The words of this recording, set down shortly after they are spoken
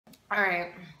All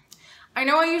right. I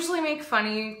know I usually make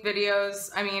funny videos.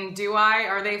 I mean, do I?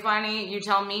 Are they funny? You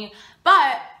tell me.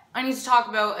 But I need to talk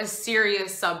about a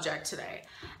serious subject today.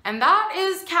 And that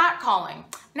is catcalling.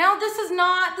 Now, this is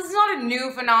not a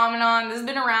new phenomenon. This has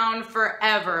been around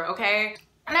forever, okay?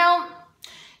 Now,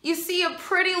 you see a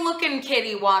pretty looking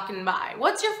kitty walking by.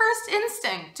 What's your first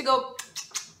instinct? To go,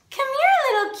 "Come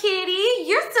here, little kitty.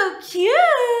 You're so cute.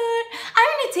 I'm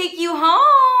gonna take you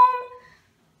home."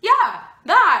 Yeah,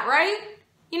 that, right?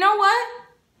 You know what?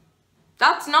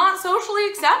 That's not socially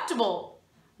acceptable.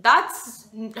 That's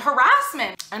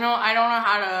harassment. I don't know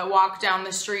how to walk down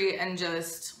the street and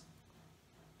just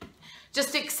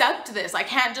accept this. I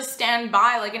can't just stand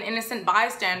by like an innocent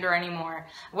bystander anymore.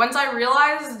 Once I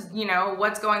realized, you know,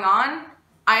 what's going on,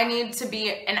 I need to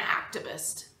be an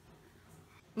activist.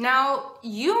 Now,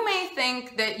 you may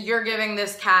think that you're giving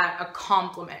this cat a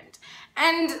compliment,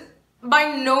 and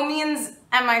by no means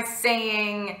am I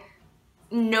saying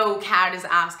no cat is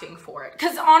asking for it.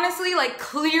 Because honestly, like,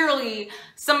 clearly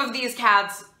some of these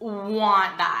cats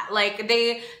want that. Like,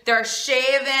 they're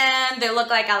shaven, they look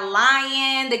like a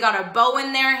lion, they got a bow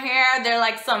in their hair, they're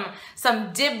like some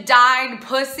dip-dyed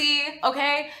pussy,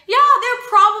 okay? Yeah, they're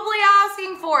probably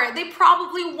asking for it. They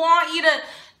probably want you to,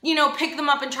 you know, pick them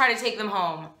up and try to take them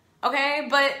home, okay?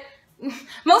 But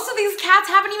most of these cats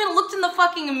haven't even looked in the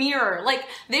fucking mirror. Like,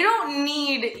 they don't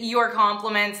need your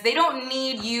compliments. They don't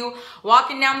need you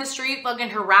walking down the street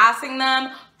fucking harassing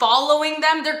them, following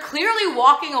them. They're clearly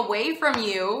walking away from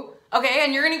you, okay?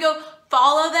 And you're gonna go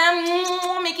follow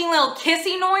them, making little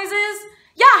kissy noises?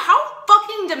 Yeah, how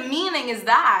fucking demeaning is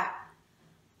that?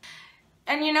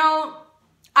 And you know,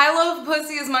 I love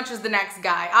pussy as much as the next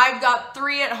guy. I've got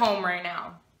 3 at home right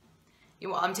now.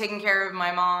 Well, I'm taking care of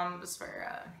my mom just for,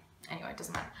 anyway, it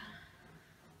doesn't matter.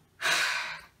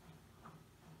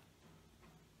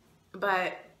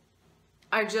 But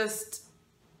I just,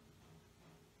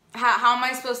 how am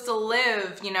I supposed to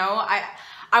live, you know?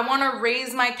 I want to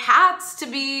raise my cats to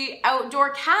be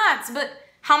outdoor cats, but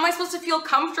how am I supposed to feel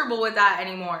comfortable with that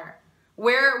anymore?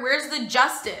 Where's the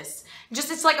justice?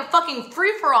 It's like a fucking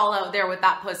free-for-all out there with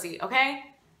that pussy,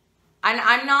 okay? And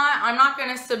I'm not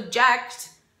gonna subject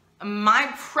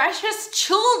my precious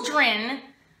children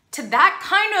to that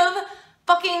kind of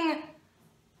fucking.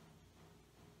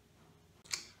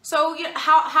 So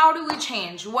how do we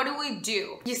change? What do we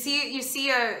do? You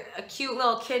see a cute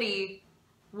little kitty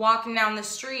walking down the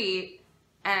street,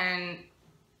 and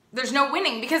there's no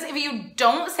winning, because if you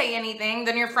don't say anything,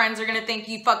 then your friends are gonna think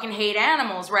you fucking hate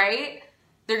animals, right?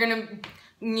 They're gonna,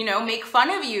 you know, make fun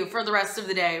of you for the rest of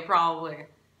the day, probably.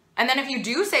 And then if you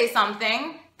do say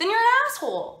something, then you're an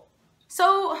asshole.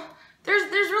 So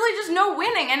there's really just no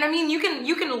winning. And I mean, you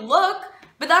can look,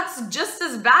 but that's just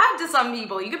as bad to some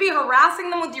people. You could be harassing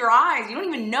them with your eyes. You don't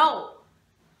even know.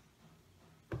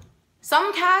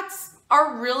 Some cats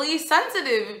are really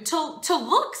sensitive to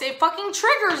looks. It fucking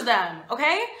triggers them,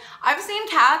 okay? I've seen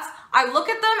cats, I look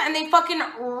at them and they fucking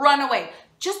run away.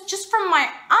 Just from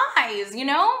my eyes, you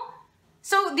know?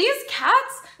 So these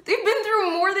cats, they've been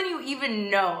through more than you even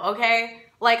know, okay?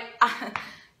 Like,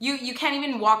 you can't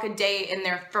even walk a day in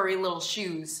their furry little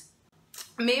shoes.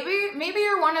 Maybe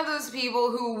you're one of those people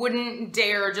who wouldn't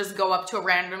dare just go up to a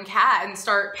random cat and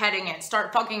start petting it,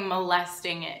 start fucking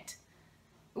molesting it.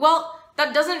 Well,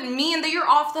 that doesn't mean that you're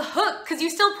off the hook, because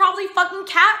you still probably fucking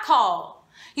catcall.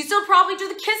 You still probably do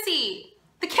the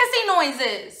kissy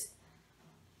noises.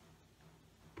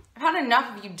 I've had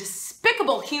enough of you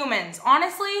despicable humans,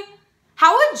 honestly.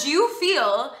 How would you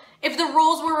feel if the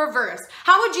roles were reversed?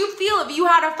 How would you feel if you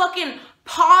had a fucking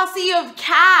posse of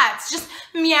cats just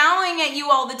meowing at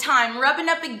you all the time, rubbing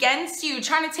up against you,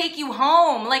 trying to take you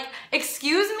home? Like,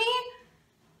 excuse me?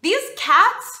 These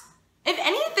cats, if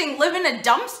anything, live in a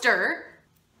dumpster.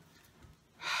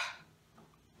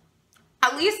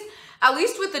 At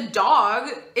least with a dog,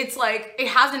 it's like it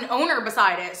has an owner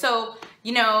beside it. So,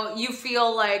 you know, you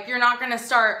feel like you're not gonna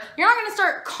start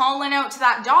calling out to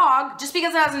that dog just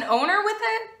because it has an owner with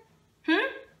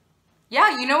it.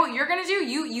 Yeah, you know what you're gonna do?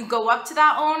 You go up to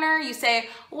that owner, you say,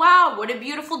 "Wow, what a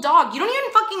beautiful dog." You don't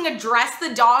even fucking address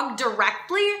the dog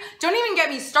directly. Don't even get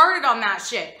me started on that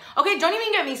shit. Okay, don't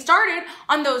even get me started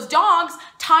on those dogs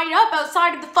tied up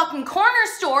outside of the fucking corner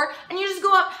store, and you just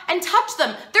go up and touch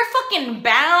them. They're fucking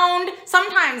bound,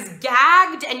 sometimes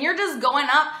gagged, and you're just going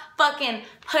up, fucking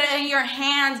putting your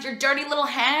hands, your dirty little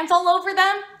hands all over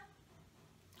them.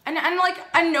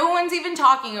 And no one's even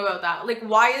talking about that. Like,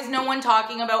 why is no one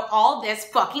talking about all this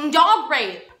fucking dog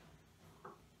rape?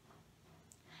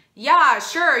 Yeah,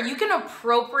 sure, you can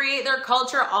appropriate their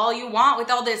culture all you want with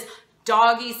all this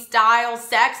doggy style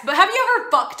sex, but have you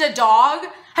ever fucked a dog?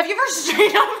 Have you ever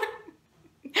straight up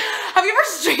Have you ever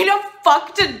straight up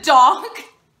fucked a dog?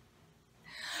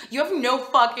 You have no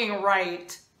fucking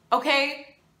right,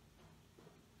 okay?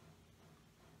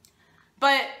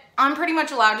 But I'm pretty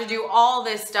much allowed to do all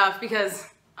this stuff because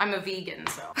I'm a vegan,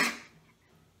 so.